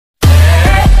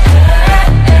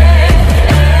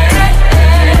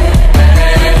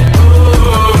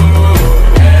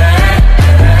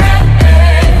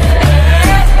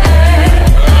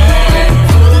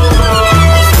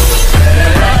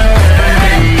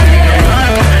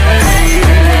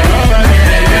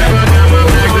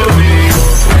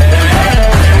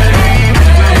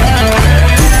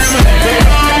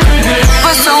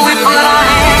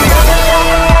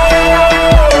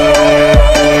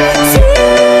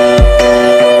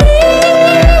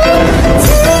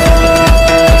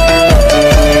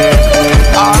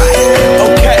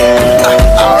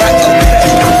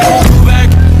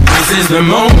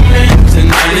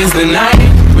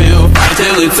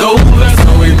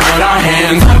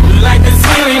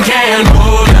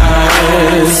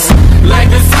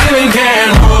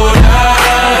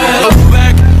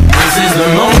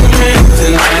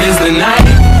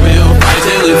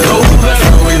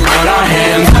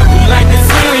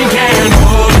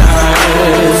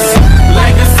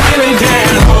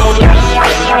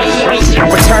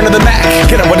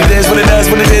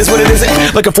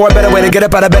looking for a better way to get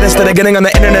up out of bed instead of getting on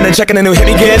the internet and checking a new hit.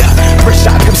 Me get up, first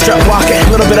shot, come strut walking. A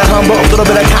little bit of humble, a little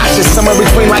bit of cautious, somewhere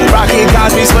between like Rocky and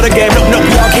Cosby's for the game. Nope,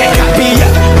 y'all can't copy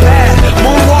yet. Bad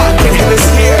moonwalking, and this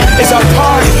here is our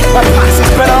party. My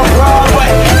posse's been on Broadway,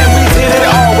 and we did it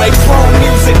all way. Chrome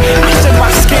music, I shed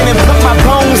my skin and put my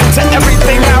bones into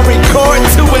everything I record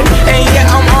to it. And yeah,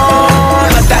 I'm on.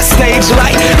 Let that stage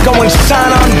light go and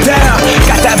shine on down.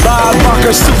 Got that Bob Barker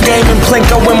suit game and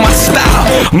Plinko in my style.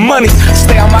 Money,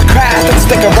 stay on my craft and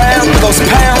stick around for those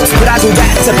pounds. But I do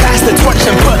that to pass the torch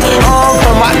and put on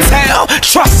for my town.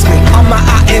 Trust me, on my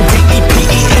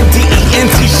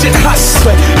INDEPENDENT shit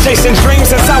hustling. Chasing dreams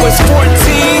since I was 14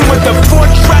 with the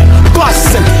 4-track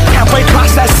bustin'. Halfway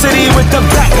across that city with the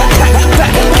back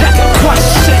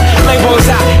question. Labels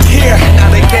out here,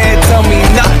 now they can't tell me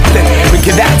nothing. We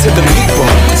give that to the people,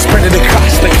 spread it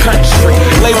across the country.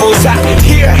 Labels out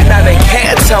here, now they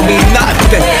can't tell me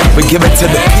nothing. We give it to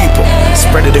the people,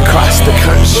 spread it across the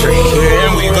country.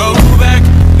 Here we go back,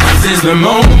 this is the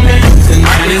moment,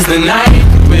 tonight is the night.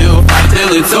 We'll fight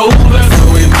till it's over, so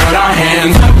we put our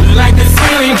hands up like the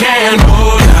ceiling can't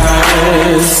hold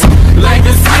us. Like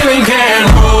the ceiling can't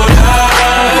hold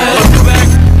us. Back,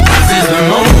 this is the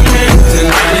moment,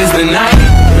 tonight is the night.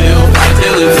 We'll fight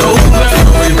till it's over,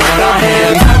 so we put our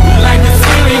hands up like the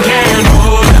ceiling can't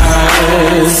hold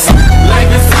us. Like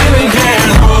the ceiling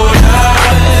can't hold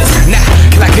us. Nah,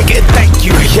 can I kick it? Thank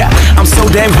you, yeah, I'm so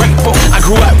damn grateful. I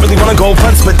grew up really wanna go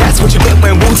fronts, but that's what you get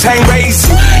when Wu-Tang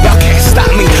raised you. Y'all can't stop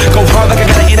me, go hard like I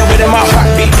gotta eat it within my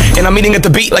heartbeat. And I'm eating at the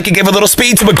beat like it gave a little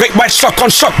speed to a great white shark on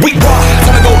shark. We raw,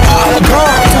 time to go all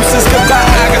gone. Deuces goodbye,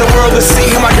 I got a world to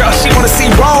see. My girl, she wanna see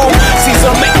Rome.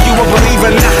 Caesar make you a believer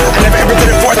now. I never ever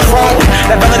did it for the throne.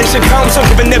 That validation comes from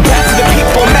giving it back to the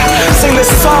people now. Sing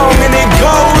this song and it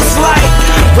goes like,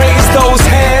 raise those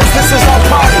hands, this is our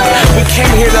party. We came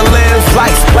here to live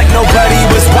life like nobody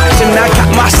was watching. I got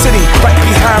my city right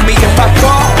behind me. If I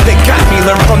fall, they got me.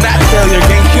 Learn from that failure,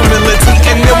 gain humility,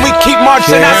 and then we keep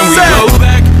marching. Here we go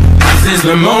back, this is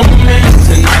the moment,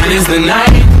 tonight is the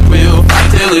night. We'll fight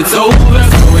till it's over,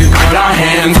 so we put our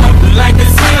hands up like the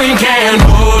ceiling can't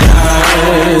hold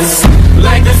us.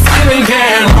 Like the ceiling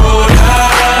can't hold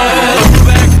us.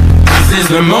 Back, this is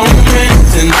the moment,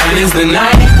 tonight is the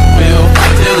night. We'll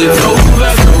fight till it's over,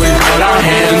 so we put our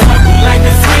hands up like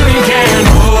the ceiling can't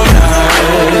hold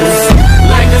us.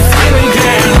 Like the ceiling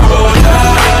can't hold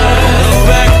us.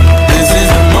 Back, this is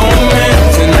the moment,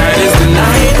 tonight is the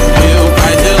night. We'll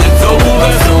fight till it's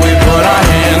over, so we put our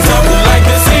hands up like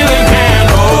the ceiling can't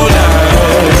hold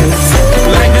us.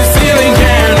 Like the ceiling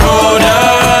can't hold us. So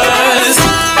we put our hands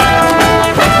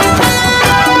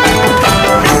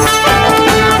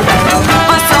up.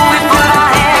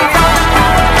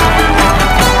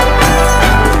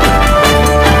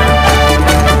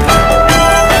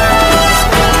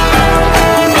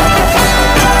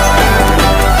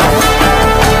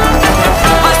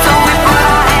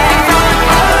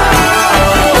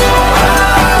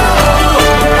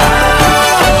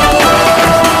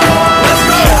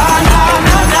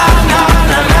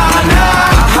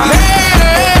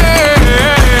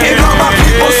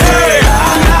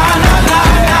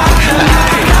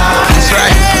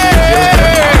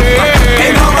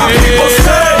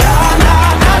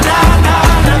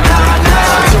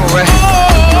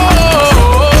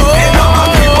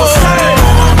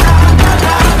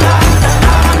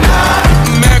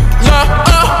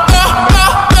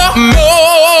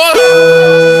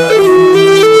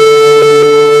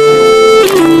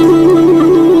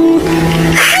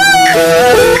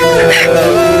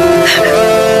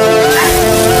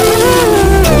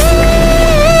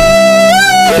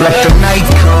 Let the night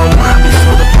come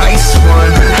before the price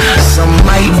run. Some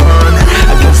might run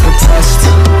against the test,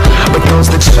 but those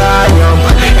that triumph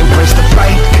embrace the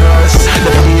fight, cause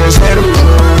the fear's there to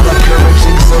prove that courage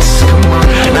exists. Come on,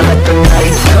 now let the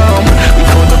night come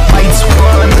before the fight's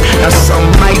won. Now some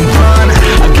might run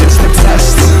against the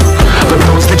test, but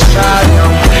those that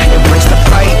triumph embrace the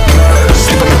fight,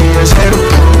 cause the fear's there to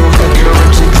prove that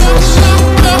courage exists.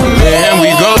 Then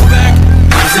we go back,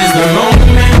 this is the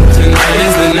moment, tonight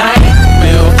is the night.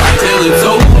 We'll fight till it's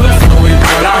over, so we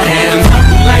put our hands up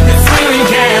like the ceiling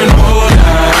can't hold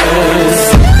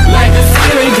us. Like the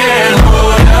ceiling can't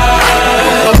hold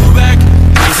us. Back,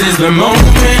 this is the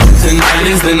moment, tonight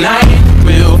is the night.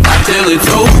 We'll fight till it's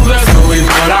over, so we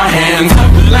put our hands up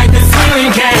like the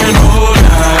ceiling can't hold us.